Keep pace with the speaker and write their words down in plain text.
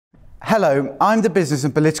Hello, I'm the business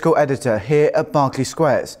and political editor here at Berkeley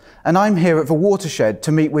Squares, and I'm here at the Watershed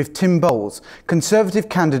to meet with Tim Bowles, Conservative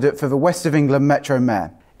candidate for the West of England Metro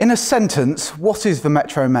Mayor. In a sentence, what is the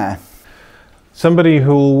Metro Mayor? Somebody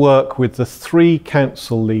who will work with the three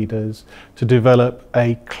council leaders to develop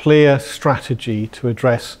a clear strategy to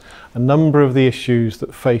address a number of the issues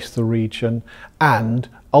that face the region and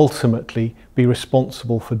ultimately be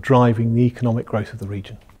responsible for driving the economic growth of the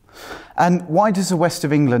region. And why does the West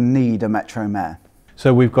of England need a Metro Mayor?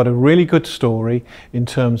 So we've got a really good story in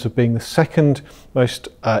terms of being the second most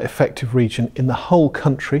effective region in the whole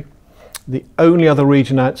country, the only other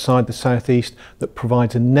region outside the southeast that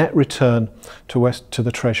provides a net return to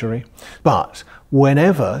the Treasury. But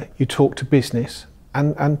whenever you talk to business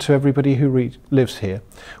and to everybody who lives here,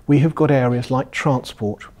 we have got areas like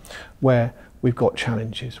transport where we've got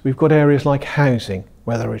challenges. We've got areas like housing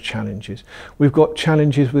where there are challenges. We've got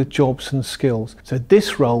challenges with jobs and skills. So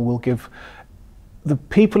this role will give the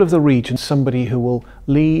people of the region somebody who will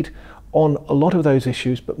lead on a lot of those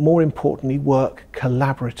issues, but more importantly, work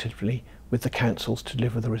collaboratively with the councils to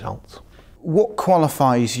deliver the results. What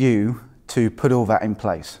qualifies you to put all that in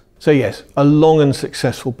place? So yes, a long and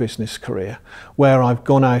successful business career where I've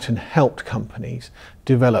gone out and helped companies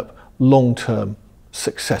develop long-term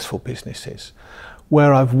successful businesses,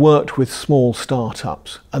 where I've worked with small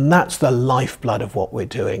startups, and that's the lifeblood of what we're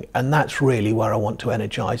doing, and that's really where I want to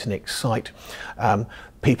energise and excite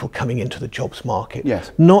people coming into the jobs market.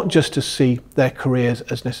 Yes. Not just to see their careers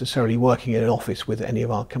as necessarily working in an office with any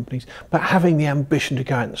of our companies, but having the ambition to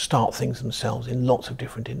go out and start things themselves in lots of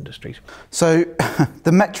different industries. So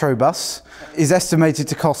the Metro bus is estimated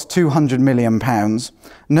to cost £200 million.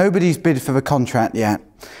 Nobody's bid for the contract yet.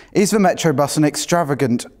 Is the Metro bus an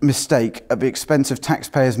extravagant mistake at the expense of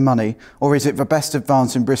taxpayers' money, or is it the best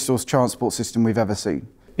advance in Bristol's transport system we've ever seen?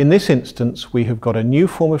 In this instance, we have got a new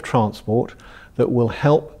form of transport that will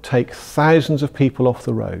help take thousands of people off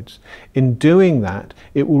the roads. In doing that,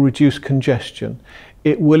 it will reduce congestion,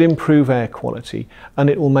 it will improve air quality, and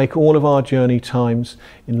it will make all of our journey times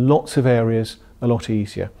in lots of areas a lot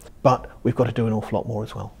easier. But we've got to do an awful lot more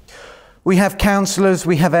as well. We have councillors,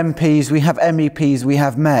 we have MPs, we have MEPs, we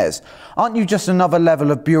have mayors. Aren't you just another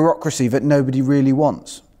level of bureaucracy that nobody really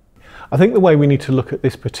wants? I think the way we need to look at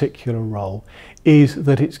this particular role is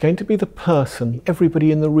that it's going to be the person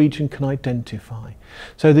everybody in the region can identify.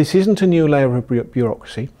 So this isn't a new layer of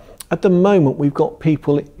bureaucracy. At the moment, we've got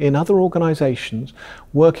people in other organisations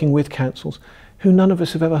working with councils who none of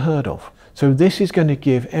us have ever heard of. So this is going to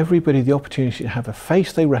give everybody the opportunity to have a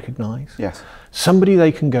face they recognise, yes, somebody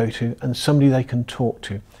they can go to and somebody they can talk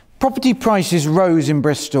to. Property prices rose in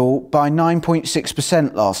Bristol by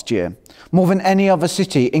 9.6% last year, more than any other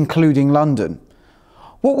city, including London.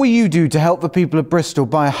 What will you do to help the people of Bristol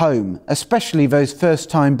buy a home, especially those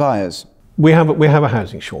first-time buyers? We have a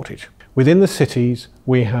housing shortage. Within the cities,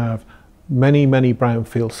 we have many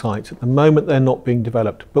brownfield sites. At the moment, they're not being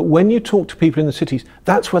developed. But when you talk to people in the cities,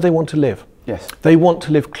 that's where they want to live. Yes. They want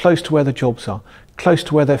to live close to where the jobs are, close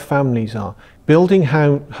to where their families are. Building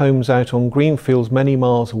homes out on greenfields many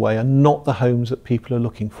miles away are not the homes that people are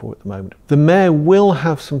looking for at the moment. The Mayor will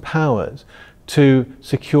have some powers to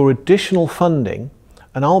secure additional funding,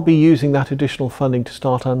 and I'll be using that additional funding to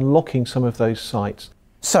start unlocking some of those sites.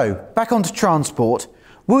 So, back onto transport.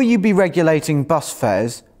 Will you be regulating bus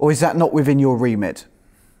fares, or is that not within your remit?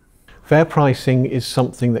 Fair pricing is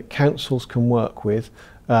something that councils can work with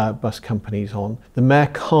bus companies on. The Mayor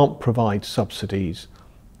can't provide subsidies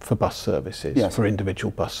for bus services, yes, for individual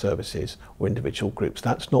bus services or individual groups.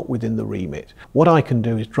 That's not within the remit. What I can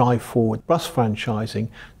do is drive forward bus franchising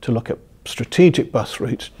to look at strategic bus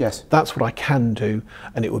routes. Yes. That's what I can do,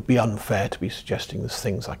 and it would be unfair to be suggesting there's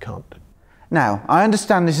things I can't do. Now, I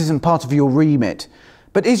understand this isn't part of your remit,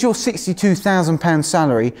 but is your £62,000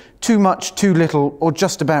 salary too much, too little, or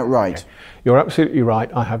just about right? Okay. You're absolutely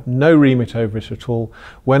right. I have no remit over it at all.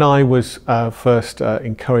 When I was first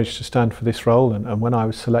encouraged to stand for this role, and when I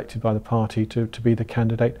was selected by the party to be the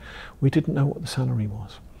candidate, we didn't know what the salary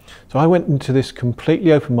was. So I went into this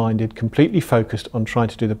completely open-minded, completely focused on trying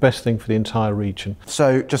to do the best thing for the entire region.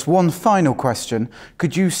 So just one final question.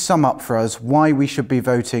 Could you sum up for us why we should be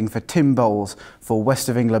voting for Tim Bowles for West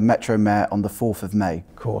of England Metro Mayor on the 4th of May?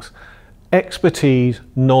 Of course. Expertise,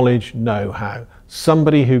 knowledge, know-how.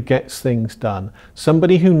 Somebody who gets things done.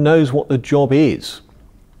 Somebody who knows what the job is.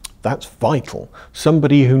 That's vital.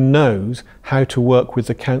 Somebody who knows how to work with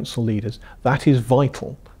the council leaders. That is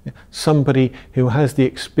vital. Somebody who has the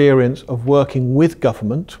experience of working with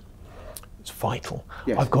government. It's vital.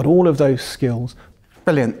 Yes. I've got all of those skills.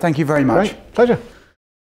 Brilliant. Thank you very much. Great. Pleasure.